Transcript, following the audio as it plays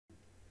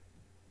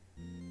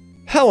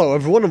Hello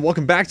everyone and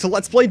welcome back to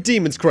Let's Play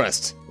Demon's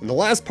Crest. In the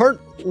last part,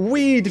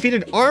 we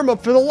defeated Arma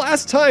for the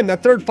last time,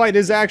 that third fight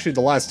is actually the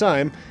last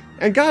time,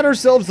 and got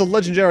ourselves the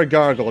Legendary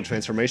Gargoyle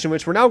transformation,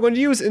 which we're now going to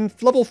use in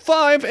level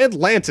 5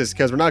 Atlantis,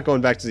 because we're not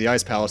going back to the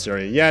Ice Palace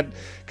area yet,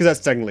 because that's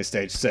technically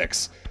stage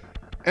 6.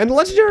 And the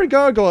Legendary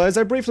Gargoyle, as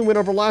I briefly went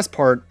over last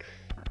part,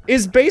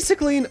 is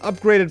basically an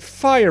upgraded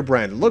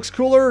firebrand. It looks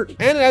cooler,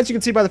 and as you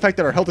can see by the fact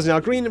that our health is now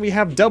green, we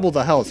have double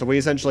the health. So we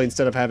essentially,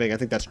 instead of having, I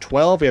think that's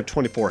 12, we have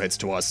 24 hits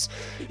to us.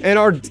 And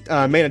our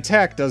main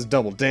attack does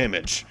double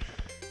damage.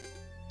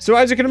 So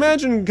as you can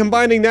imagine,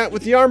 combining that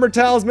with the armor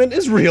talisman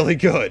is really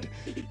good.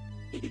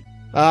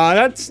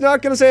 That's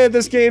not going to say that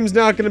this game's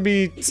not going to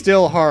be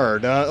still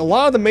hard. A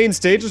lot of the main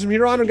stages from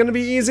here on are going to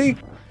be easy.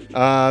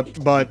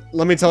 But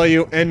let me tell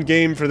you, end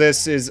game for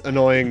this is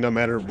annoying no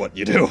matter what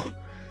you do.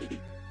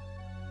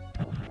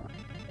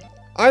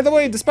 Either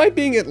way, despite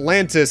being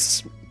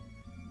Atlantis,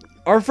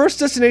 our first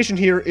destination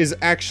here is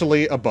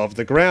actually above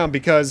the ground,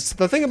 because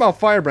the thing about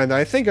Firebrand that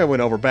I think I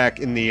went over back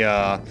in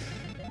the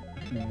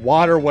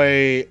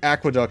waterway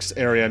aqueducts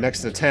area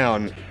next to the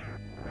town,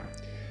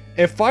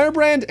 if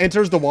Firebrand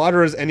enters the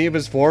water as any of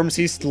his forms,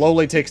 he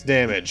slowly takes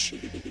damage.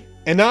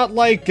 And not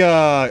like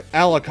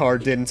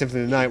Alucard did in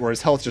Symphony of the Night, where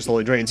his health just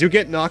slowly drains. You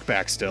get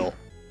knockback still.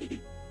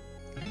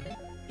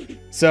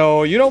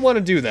 So you don't want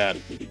to do that.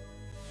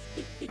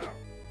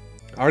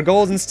 Our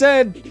goal is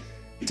instead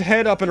to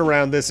head up and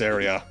around this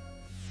area.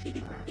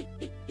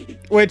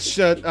 Which,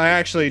 I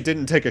actually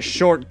didn't take a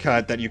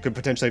shortcut that you could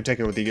potentially have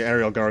taken with the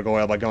aerial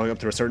gargoyle by going up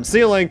to a certain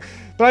ceiling,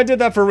 but I did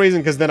that for a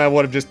reason, because then I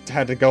would have just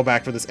had to go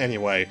back for this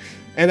anyway.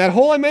 And that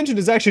hole I mentioned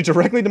is actually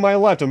directly to my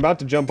left. I'm about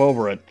to jump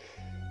over it.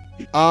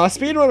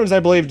 Speedrunners, I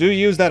believe, do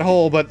use that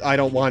hole, but I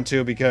don't want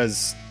to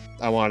because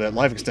I wanted a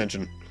life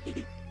extension.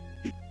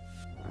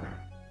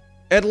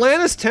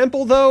 Atlantis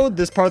Temple, though,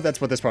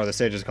 that's what this part of the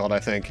stage is called, I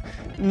think.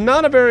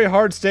 Not a very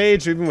hard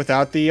stage, even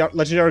without the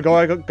Legendary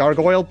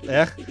Gargoyle.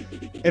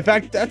 In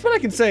fact, that's what I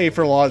can say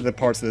for a lot of the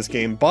parts of this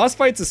game. Boss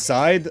fights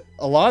aside,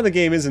 a lot of the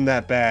game isn't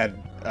that bad,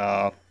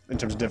 in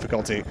terms of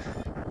difficulty.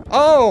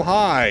 Oh,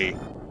 hi!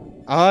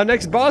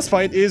 Next boss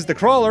fight is the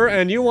Crawler,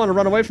 and you want to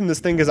run away from this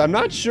thing, because I'm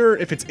not sure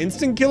if it's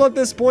instant kill at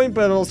this point,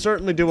 but it'll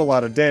certainly do a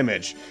lot of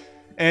damage.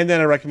 And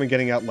then I recommend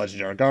getting out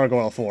Legendary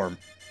Gargoyle form.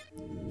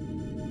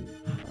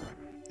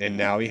 And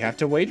now we have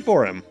to wait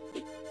for him.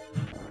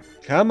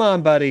 Come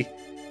on, buddy.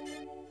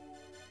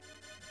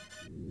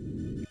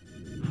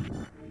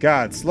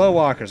 God, slow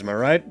walkers, am I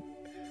right?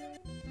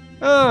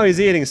 Oh,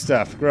 he's eating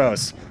stuff.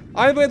 Gross.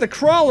 Either way, the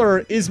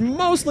Crawler is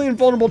mostly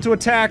invulnerable to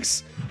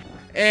attacks,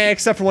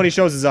 except for when he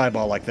shows his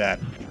eyeball like that.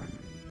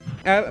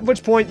 At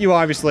which point, you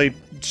obviously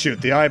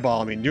shoot the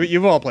eyeball. I mean,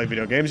 you've all played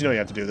video games. You know you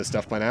have to do this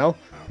stuff by now.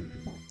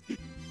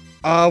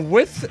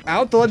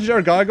 Without the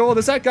Legendary Gargoyle,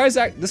 this guy's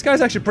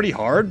actually pretty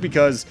hard,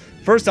 because,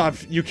 first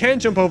off, you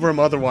can't jump over him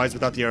otherwise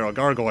without the aerial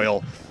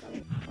gargoyle.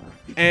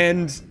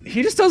 And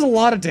he just does a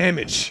lot of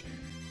damage.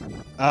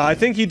 I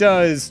think he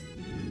does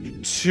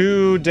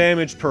 2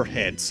 damage per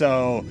hit,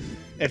 so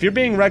if you're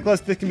being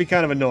reckless, this can be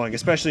kind of annoying,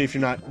 especially if you're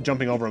not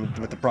jumping over him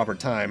with the proper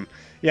time.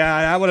 Yeah,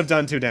 that would have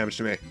done 2 damage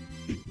to me.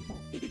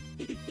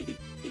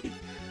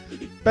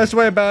 Best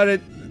way about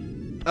it,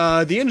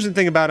 the interesting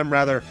thing about him,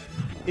 rather,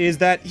 is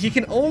that he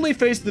can only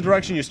face the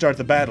direction you start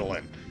the battle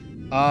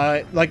in.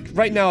 Like,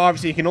 right now,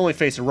 obviously, he can only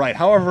face right.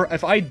 However,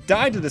 if I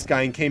died to this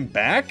guy and came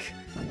back,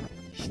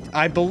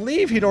 I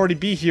believe he'd already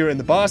be here in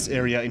the boss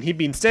area, and he'd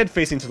be instead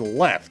facing to the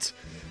left.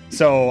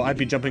 So, I'd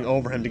be jumping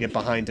over him to get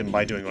behind him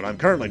by doing what I'm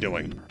currently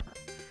doing.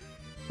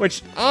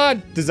 Which,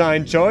 odd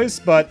design choice,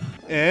 but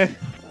eh.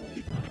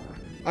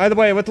 Either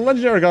way, with the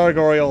Legendary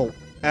Gargoyle,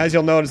 as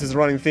you'll notice is a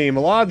running theme,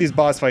 a lot of these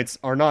boss fights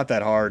are not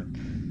that hard.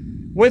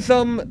 With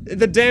them,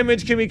 the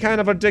damage can be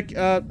kind of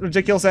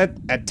ridiculous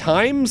at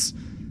times,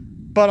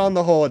 but on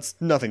the whole, it's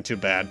nothing too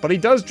bad. But he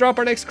does drop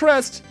our next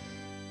crest,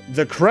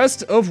 the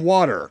Crest of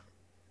Water.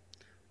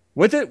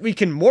 With it, we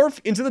can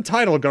morph into the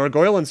Tidal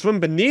Gargoyle and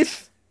swim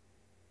beneath...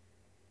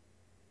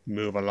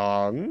 Move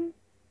along...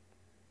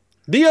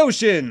 the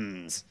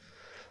oceans!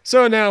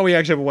 So now we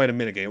actually have a way to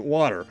mitigate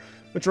water,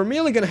 which we're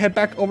immediately going to head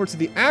back over to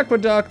the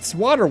Aqueducts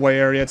waterway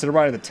area to the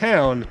right of the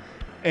town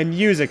and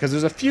use it, because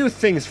there's a few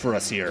things for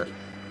us here.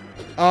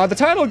 The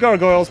Tidal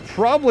Gargoyle is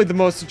probably the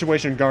most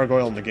situated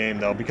gargoyle in the game,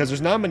 though, because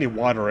there's not many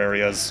water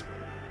areas.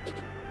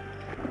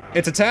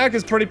 Its attack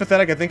is pretty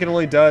pathetic. I think it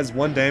only does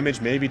 1 damage,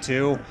 maybe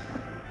 2.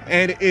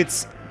 And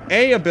its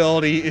A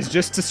ability is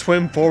just to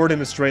swim forward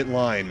in a straight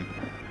line.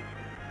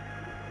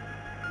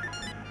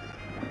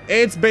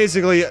 It's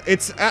basically,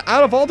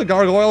 out of all the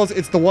gargoyles,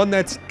 it's the one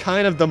that's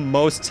kind of the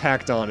most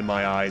tacked on in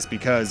my eyes,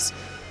 because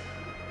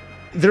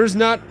there's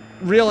not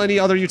any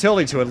other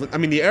utility to it. I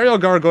mean, the aerial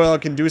gargoyle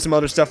can do some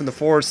other stuff in the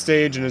forest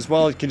stage, and as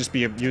well, it can just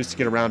be used to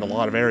get around a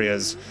lot of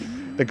areas.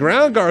 The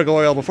ground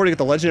gargoyle, before you get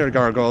the legendary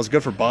gargoyle, is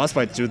good for boss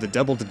fights due to the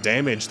double the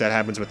damage that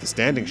happens with the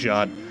standing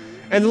shot.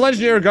 And the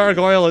legendary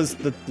gargoyle is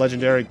the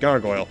legendary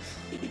gargoyle.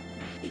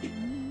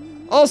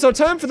 Also,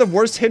 time for the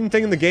worst hidden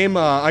thing in the game.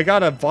 I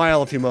got a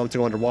vial a few moments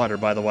ago underwater,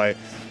 by the way.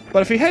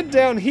 But if we head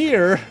down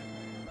here,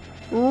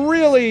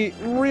 really,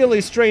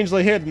 really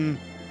strangely hidden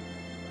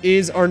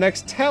is our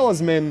next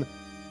talisman,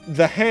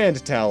 the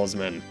Hand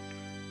Talisman.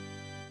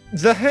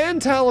 The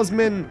Hand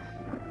Talisman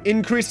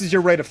increases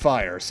your rate of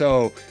fire,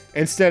 so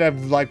instead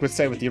of, like,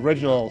 say, with the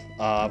original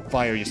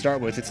fire you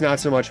start with, it's not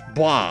so much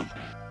blah,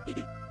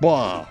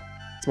 blah.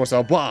 It's more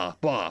so blah,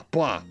 blah,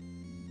 blah.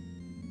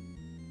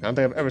 I don't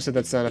think I've ever said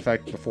that sound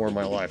effect before in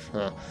my life,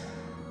 huh?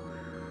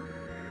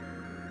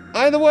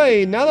 Either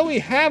way, now that we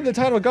have the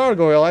Tidal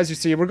Gargoyle, as you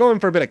see, we're going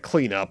for a bit of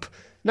cleanup.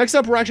 Next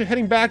up, we're actually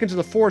heading back into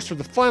the forest for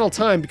the final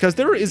time, because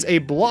there is a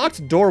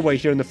blocked doorway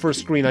here in the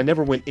first screen I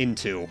never went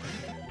into.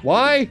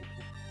 Why?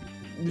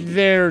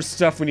 There's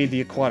stuff we need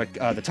the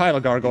Tidal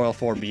Gargoyle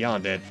for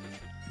beyond it.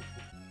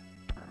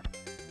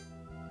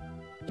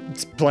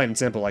 It's plain and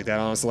simple like that,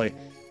 honestly.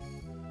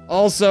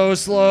 Also,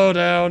 slow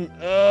down.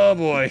 Oh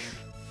boy.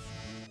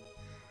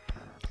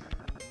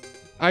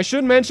 I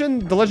should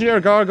mention, the Legendary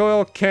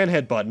Gargoyle can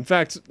headbutt. In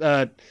fact,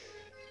 the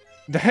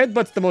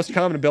headbutt's the most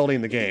common ability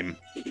in the game.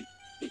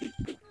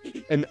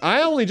 And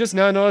I only just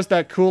now noticed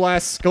that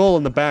cool-ass skull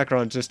in the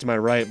background just to my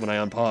right when I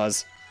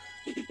unpause.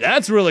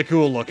 That's really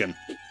cool looking.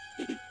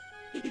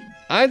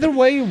 Either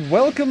way,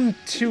 welcome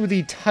to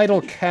the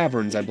Tidal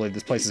Caverns, I believe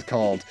this place is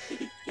called.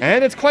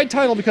 And it's quite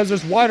tidal because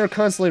there's water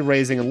constantly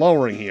raising and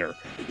lowering here.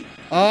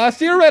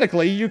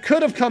 Theoretically, you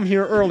could have come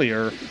here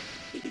earlier,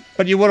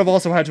 but you would have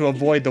also had to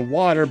avoid the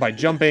water by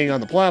jumping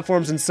on the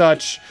platforms and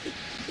such.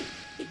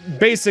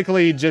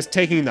 Basically, just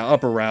taking the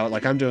upper route,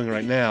 like I'm doing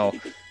right now.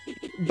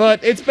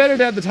 But it's better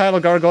to have the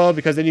Tidal Gargoyle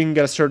because then you can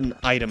get a certain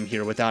item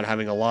here without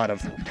having a lot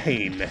of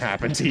pain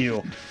happen to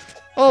you.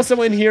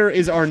 Also in here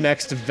is our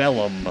next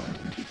Vellum.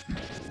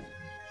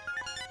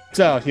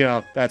 So, you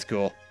know, that's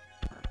cool.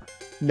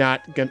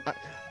 Not gonna...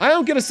 I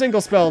don't get a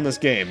single spell in this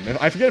game.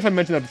 I forget if I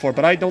mentioned that before,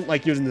 but I don't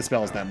like using the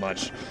spells that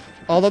much.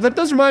 Although that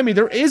does remind me,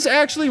 there is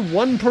actually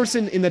one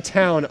person in the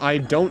town I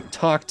don't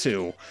talk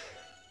to.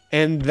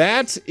 And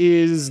that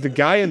is the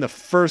guy in the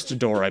first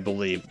door, I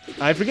believe.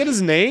 I forget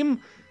his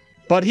name,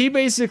 but he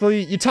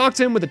basically... You talk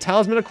to him with the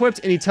talisman equipped,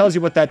 and he tells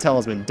you what that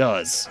talisman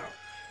does.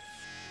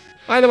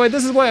 Either way,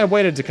 this is why I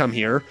waited to come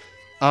here.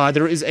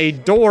 There is a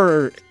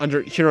door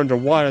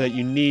underwater that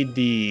you need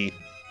the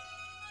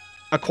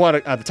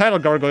Tidal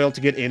Gargoyle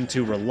to get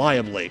into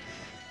reliably.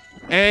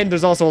 And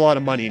there's also a lot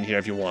of money in here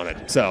if you want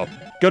it. So,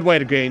 good way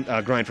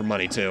to grind for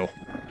money, too.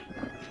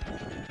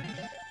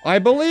 I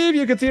believe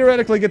you could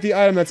theoretically get the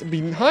item that's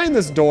behind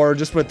this door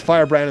just with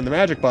Firebrand and the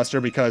Magic Buster,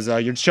 because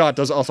your shot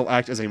does also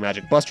act as a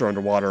Magic Buster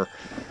underwater.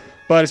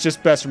 But it's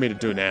just best for me to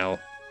do now.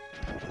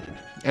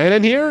 And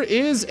in here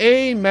is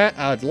a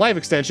life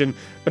extension,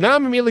 but now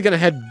I'm immediately going to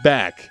head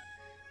back.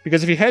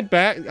 Because if you head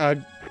back,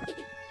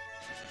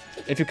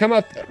 if you come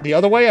out the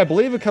other way, I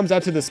believe it comes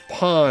out to this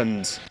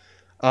pond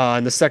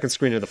in the second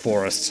screen of the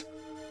forest.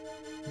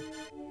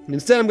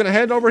 Instead, I'm going to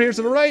head over here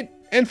to the right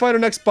and fight our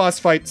next boss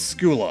fight,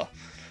 Skula.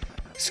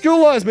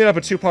 Skula is made up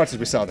of two parts, as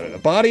we saw there, the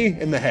body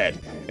and the head.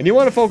 And you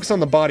want to focus on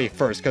the body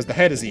first, because the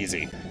head is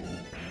easy.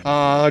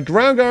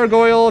 Ground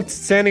Gargoyle,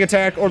 Standing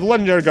Attack, or the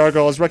Legendary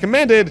Gargoyle is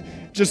recommended,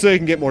 just so you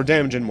can get more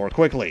damage in more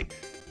quickly.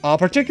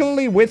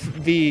 Particularly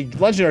with the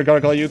Legendary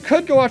Gargoyle, you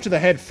could go after the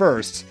head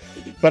first,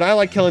 but I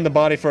like killing the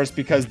body first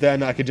because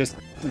then I could just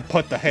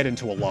put the head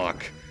into a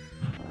lock.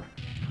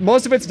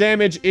 Most of its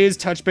damage is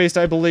touch-based,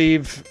 I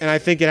believe, and I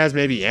think it has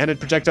maybe added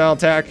projectile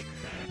attack,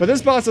 but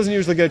this boss doesn't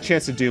usually get a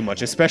chance to do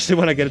much, especially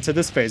when I get into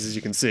this phase, as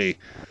you can see.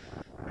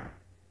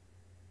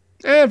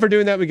 And for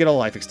doing that, we get a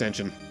life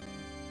extension.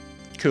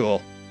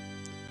 Cool.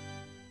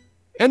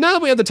 And now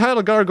that we have the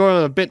Tidal Gargoyle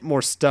and a bit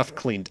more stuff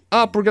cleaned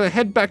up, we're going to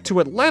head back to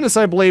Atlantis,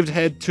 I believe, to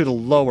head to the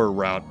lower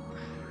route.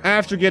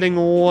 After getting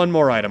one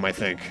more item, I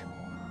think.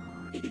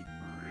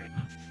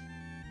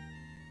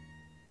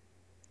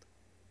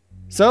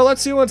 So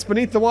let's see what's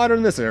beneath the water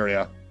in this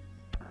area.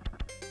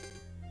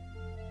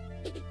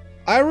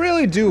 I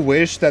really do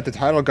wish that the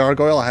Tidal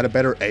Gargoyle had a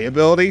better A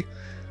ability.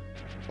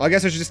 Well, I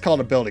guess I should just call it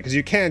ability, because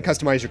you can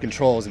customize your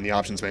controls in the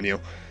options menu.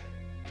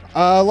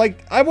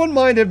 Like, I wouldn't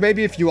mind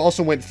if you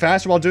also went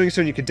faster while doing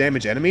so and you could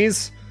damage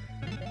enemies.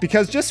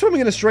 Because just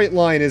swimming in a straight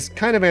line is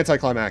kind of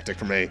anticlimactic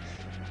for me.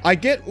 I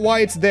get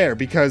why it's there,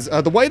 because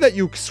the way that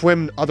you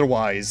swim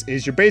otherwise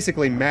is you're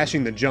basically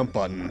mashing the jump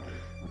button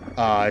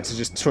to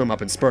just swim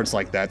up in spurts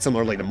like that,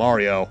 similarly to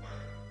Mario.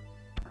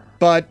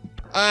 But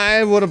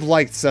I would have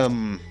liked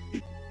some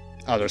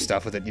other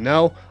stuff with it, you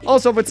know?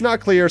 Also, if it's not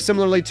clear,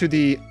 similarly to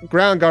the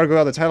Ground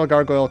Gargoyle, the Tidal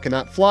Gargoyle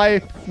cannot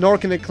fly, nor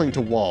can it cling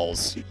to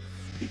walls.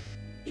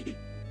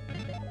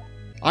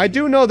 I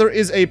do know there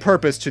is a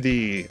purpose to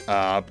the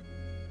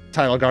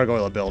Tidal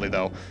Gargoyle ability,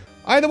 though.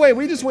 Either way,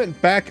 we just went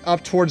back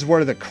up towards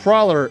where the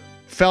crawler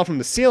fell from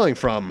the ceiling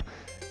from.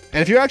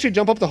 And if you actually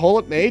jump up the hole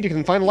it made, you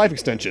can find a life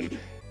extension.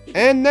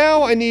 And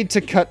now I need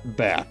to cut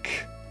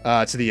back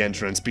to the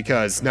entrance,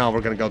 because now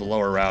we're going to go the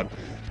lower route.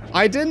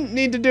 I didn't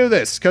need to do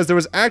this, because there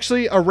was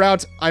actually a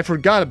route I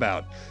forgot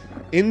about.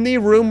 In the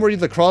room where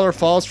the crawler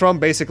falls from,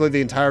 basically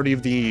the entirety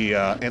of the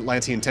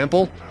Atlantean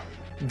temple,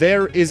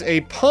 there is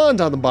a pond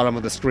on the bottom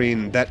of the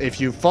screen that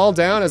if you fall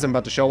down, as I'm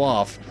about to show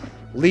off,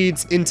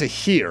 leads into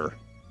here.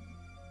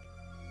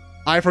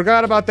 I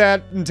forgot about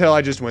that until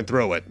I just went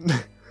through it.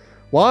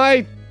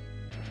 Why?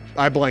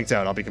 I blanked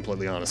out, I'll be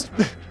completely honest.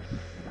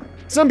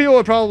 Some people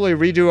would probably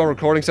redo a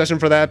recording session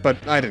for that, but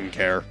I didn't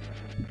care.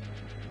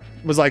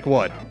 It was like,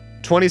 what,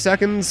 20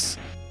 seconds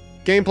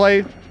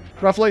gameplay,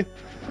 roughly?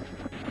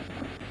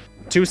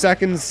 2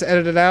 seconds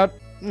edited out?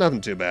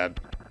 Nothing too bad.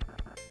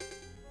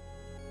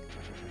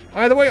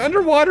 Either way,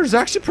 underwater is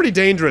actually pretty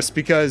dangerous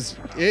because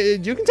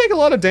you can take a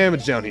lot of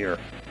damage down here.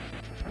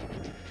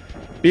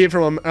 Be it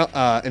from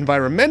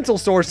environmental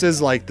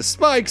sources like the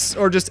spikes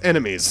or just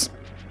enemies.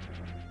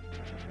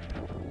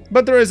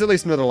 But there is at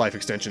least another life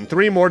extension.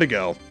 3 more to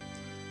go.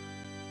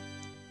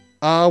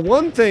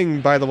 One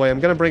thing, by the way, I'm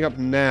going to bring up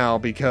now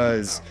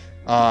because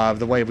of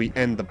the way we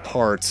end the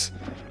part,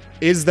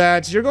 is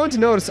that you're going to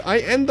notice I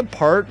end the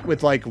part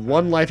with like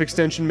 1 life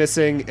extension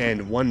missing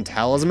and 1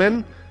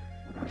 talisman.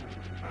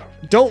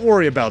 Don't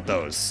worry about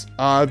those.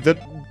 The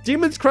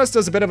Demon's Crest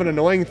does a bit of an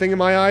annoying thing in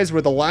my eyes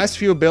where the last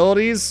few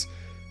abilities,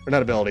 or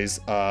not abilities,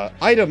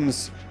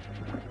 items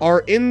are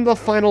in the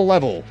final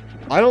level.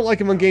 I don't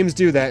like it when games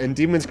do that, and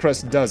Demon's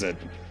Crest does it.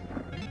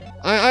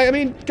 I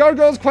mean,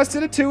 Gargoyle's Quest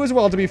did it too as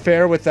well, to be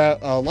fair, with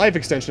that life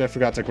extension I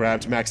forgot to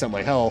grab to max out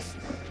my health.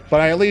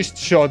 But I at least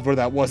showed where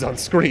that was on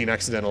screen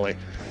accidentally.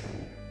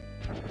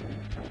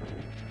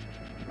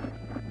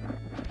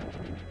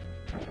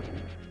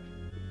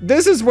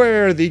 This is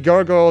where the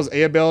Gargoyle's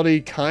A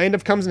ability kind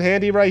of comes in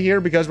handy right here,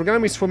 because we're going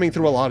to be swimming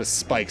through a lot of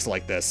spikes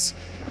like this.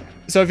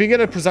 So if you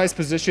get a precise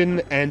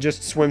position and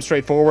just swim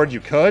straight forward, you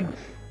could.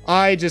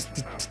 I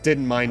just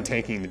didn't mind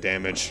taking the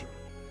damage.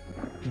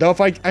 Though if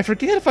I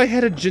forget if I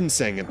had a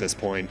ginseng at this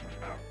point.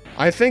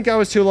 I think I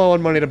was too low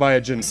on money to buy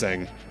a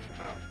ginseng.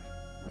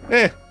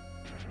 The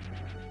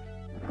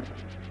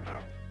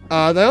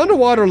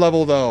underwater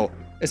level, though,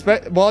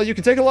 while you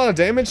can take a lot of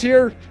damage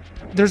here,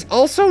 there's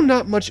also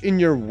not much in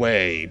your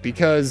way,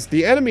 because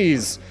the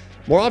enemies,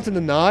 more often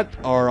than not,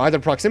 are either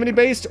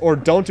proximity-based or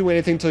don't do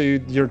anything until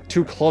you're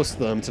too close to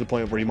them, to the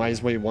point where you might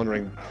as well be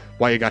wondering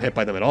why you got hit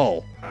by them at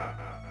all.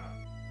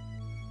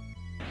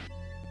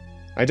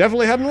 I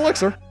definitely had an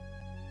elixir.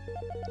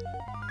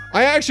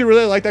 I actually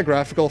really like that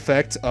graphical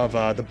effect of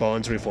the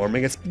bones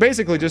reforming. It's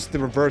basically just the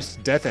reverse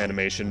death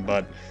animation,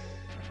 but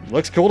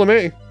looks cool to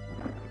me.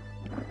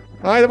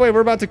 Either way,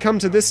 we're about to come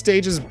to this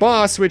stage's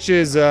boss, which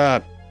is,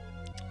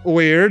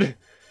 weird.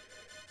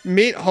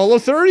 Meet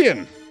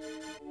Holothurian.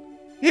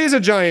 He's a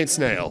giant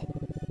snail.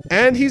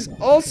 And he's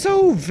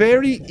also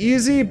very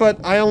easy,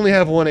 but I only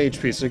have 1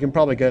 HP, so you can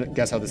probably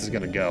guess how this is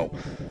going to go.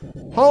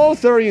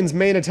 Holothurian's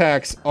main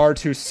attacks are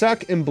to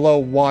suck and blow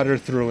water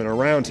through and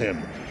around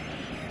him.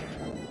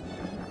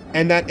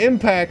 And that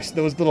impacts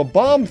those little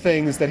bomb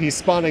things that he's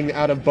spawning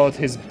out of both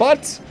his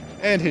butt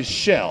and his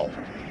shell.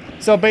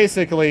 So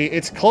basically,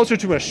 it's closer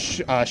to a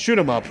shoot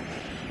 'em up,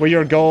 where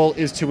your goal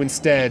is to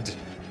instead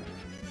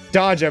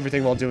dodge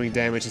everything while doing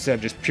damage instead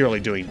of just purely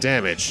doing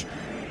damage.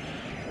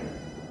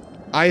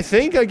 I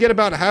think I get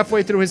about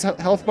halfway through his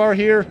health bar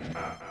here,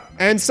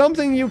 and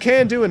something you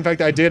can do, in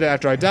fact I did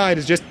after I died,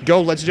 is just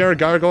go Legendary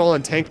Gargoyle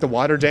and tank the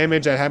water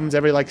damage that happens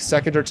every like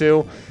second or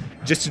two,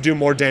 just to do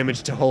more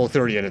damage to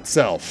Holothurian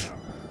itself.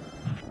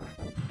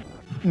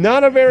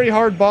 Not a very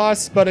hard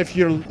boss, but if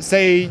you're,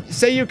 say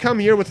you come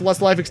here with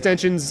less life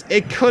extensions,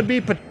 it could be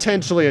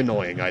potentially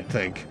annoying, I'd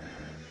think.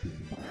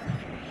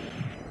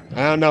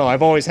 I don't know,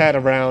 I've always had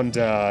around,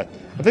 I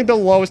think the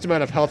lowest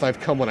amount of health I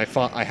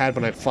had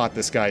when I fought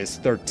this guy is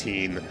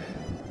 13.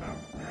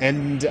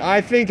 And I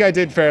think I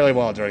did fairly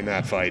well during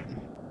that fight.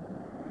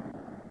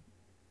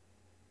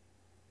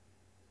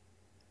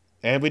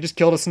 And we just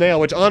killed a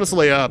snail, which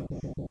honestly,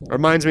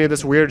 reminds me of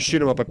this weird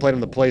shoot 'em up I played on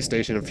the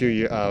PlayStation a few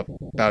years,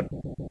 about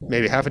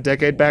maybe half a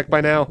decade back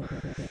by now.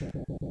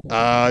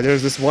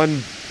 There's this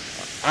one,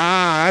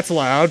 that's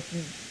loud.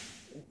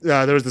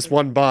 There was this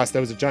one boss that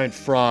was a giant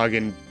frog,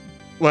 and,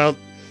 well,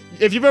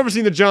 if you've ever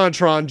seen the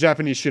JonTron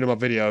Japanese shoot 'em up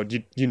video,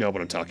 you know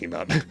what I'm talking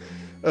about.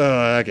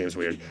 That game's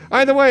weird.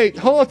 Either way,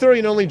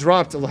 Holothurian only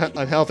dropped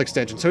a health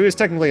extension, so he was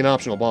technically an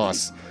optional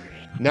boss.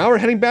 Now we're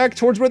heading back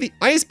towards where the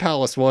Ice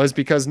Palace was,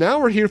 because now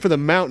we're here for the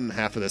mountain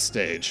half of this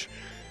stage.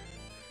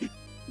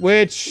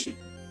 Which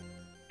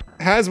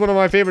has one of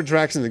my favorite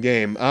tracks in the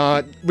game.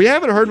 We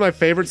haven't heard my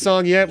favorite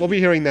song yet. We'll be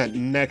hearing that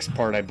next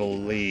part, I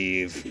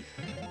believe.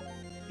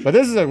 But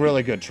this is a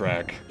really good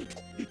track.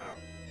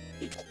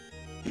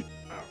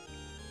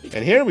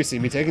 And here we see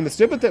me taking the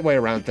stupid way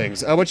around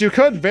things, which you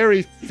could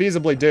very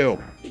feasibly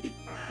do.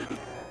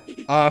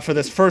 For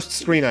this first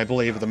screen, I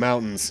believe, of the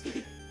mountains,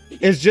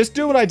 is just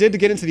do what I did to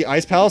get into the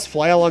Ice Palace,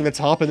 fly along the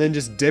top, and then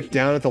just dip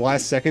down at the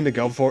last second to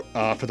go for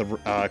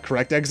the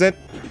correct exit.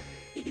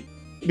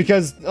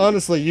 Because,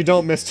 honestly, you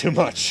don't miss too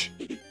much.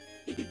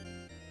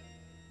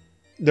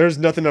 There's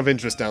nothing of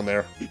interest down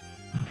there.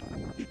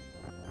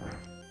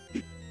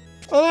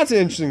 Oh, that's an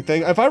interesting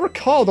thing. If I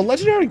recall, the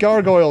Legendary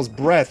Gargoyle's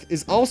breath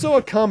is also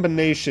a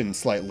combination,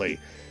 slightly.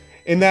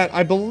 In that,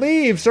 I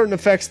believe certain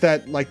effects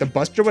that, like, the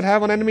Buster would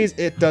have on enemies,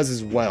 it does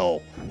as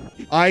well.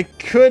 I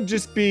could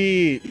just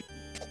be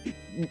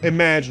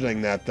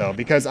imagining that, though,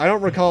 because I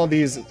don't recall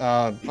these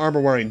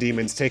armor-wearing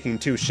demons taking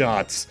 2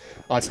 shots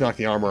to knock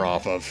the armor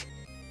off of.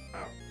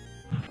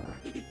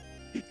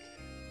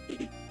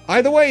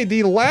 Either way,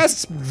 the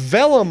last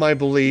Vellum, I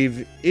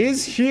believe,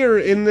 is here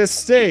in this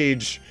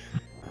stage,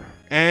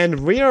 and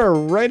we are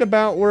right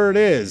about where it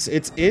is.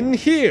 It's in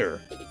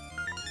here.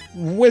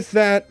 With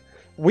that,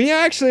 we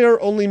actually are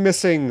only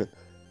missing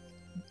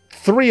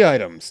 3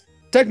 items.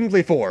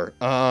 Technically 4.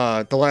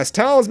 The last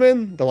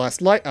Talisman, the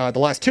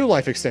last 2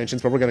 life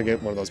extensions, but we're gonna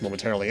get one of those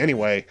momentarily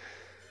anyway.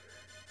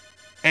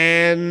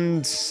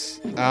 And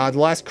the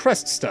last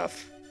Crest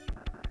stuff.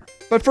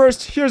 But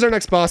first, here's our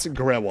next boss,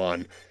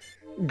 Grewon.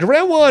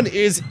 Grewon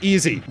is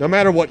easy, no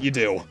matter what you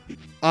do.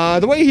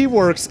 The way he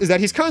works is that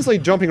he's constantly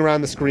jumping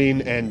around the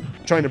screen and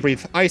trying to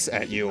breathe ice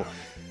at you.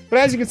 But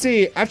as you can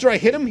see, after I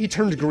hit him, he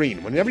turned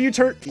green. Whenever you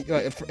turn...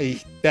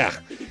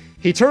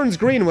 he turns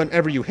green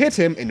whenever you hit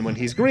him, and when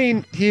he's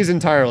green, he's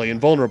entirely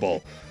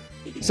invulnerable.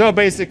 So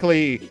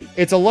basically,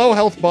 it's a low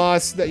health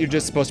boss that you're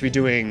just supposed to be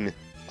doing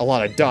a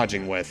lot of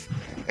dodging with.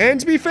 And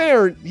to be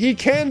fair, he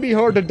can be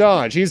hard to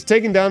dodge. He's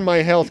taken down my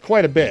health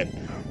quite a bit.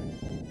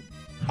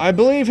 I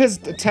believe his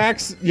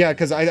attacks... Yeah,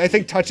 because I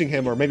think touching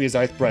him, or maybe his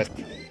Ice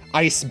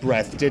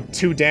Breath, did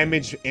 2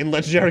 damage in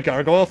Legendary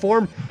Gargoyle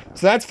form.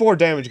 So that's 4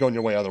 damage going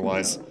your way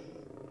otherwise.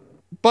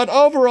 But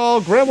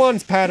overall,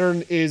 Grewon's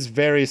pattern is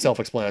very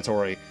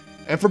self-explanatory.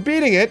 And for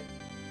beating it,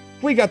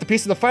 we got the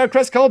piece of the fire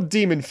crest called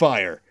Demon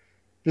Fire.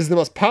 This is the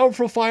most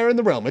powerful fire in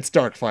the realm. It's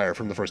Dark Fire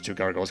from the first 2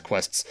 Gargoyles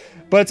quests.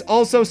 But it's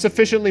also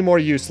sufficiently more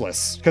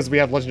useless, because we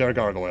have Legendary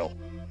Gargoyle.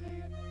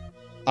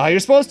 You're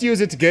supposed to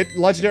use it to get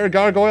Legendary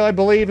Gargoyle, I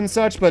believe, and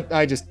such, but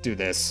I just do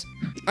this.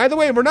 Either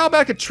way, we're now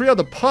back at Trio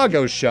the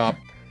Pago's shop,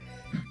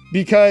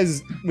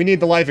 because we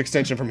need the life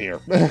extension from here.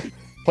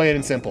 Plain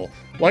and simple.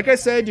 Like I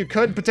said, you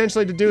could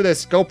potentially, to do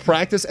this, go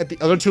practice at the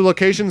other 2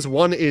 locations.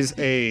 One is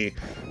a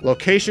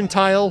location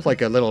tile,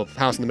 like a little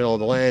house in the middle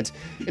of the land,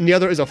 and the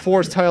other is a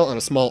forest tile on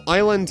a small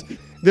island.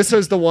 This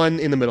is the one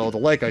in the middle of the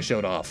lake I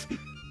showed off.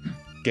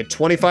 Get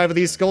 25 of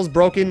these skulls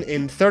broken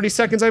in 30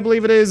 seconds, I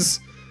believe it is,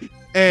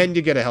 and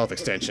you get a health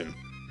extension.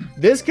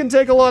 This can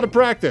take a lot of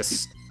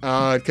practice,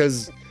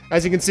 because,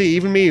 as you can see,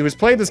 even me, who's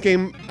played this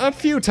game a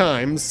few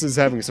times, is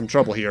having some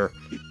trouble here.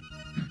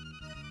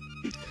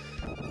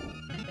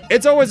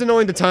 It's always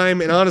annoying to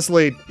time, and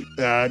honestly,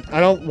 I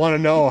don't want to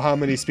know how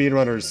many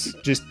speedrunners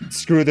just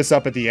screw this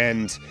up at the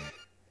end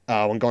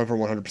when going for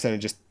 100%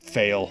 and just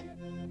fail.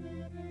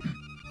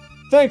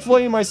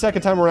 Thankfully, my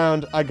second time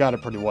around, I got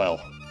it pretty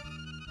well.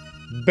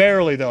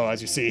 Barely, though,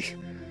 as you see.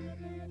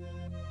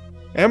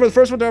 And we're the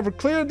first one to ever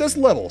clear this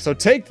level, so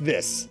take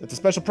this. It's a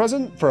special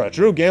present for a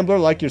true gambler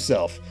like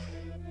yourself.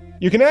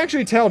 You can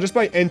actually tell just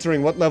by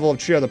entering what level of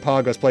Trio of the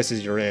Pagos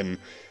places you're in.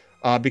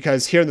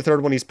 Because here in the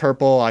 3rd one he's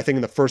purple, I think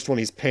in the 1st one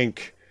he's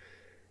pink,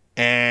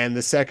 and the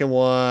 2nd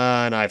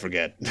one, I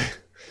forget.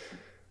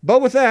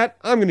 But with that,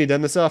 I'm going to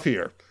end this off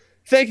here.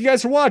 Thank you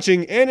guys for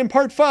watching, and in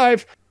part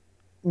 5,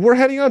 we're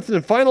heading on to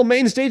the final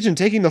main stage and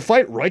taking the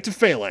fight right to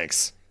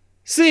Phalanx.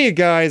 See you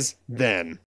guys then.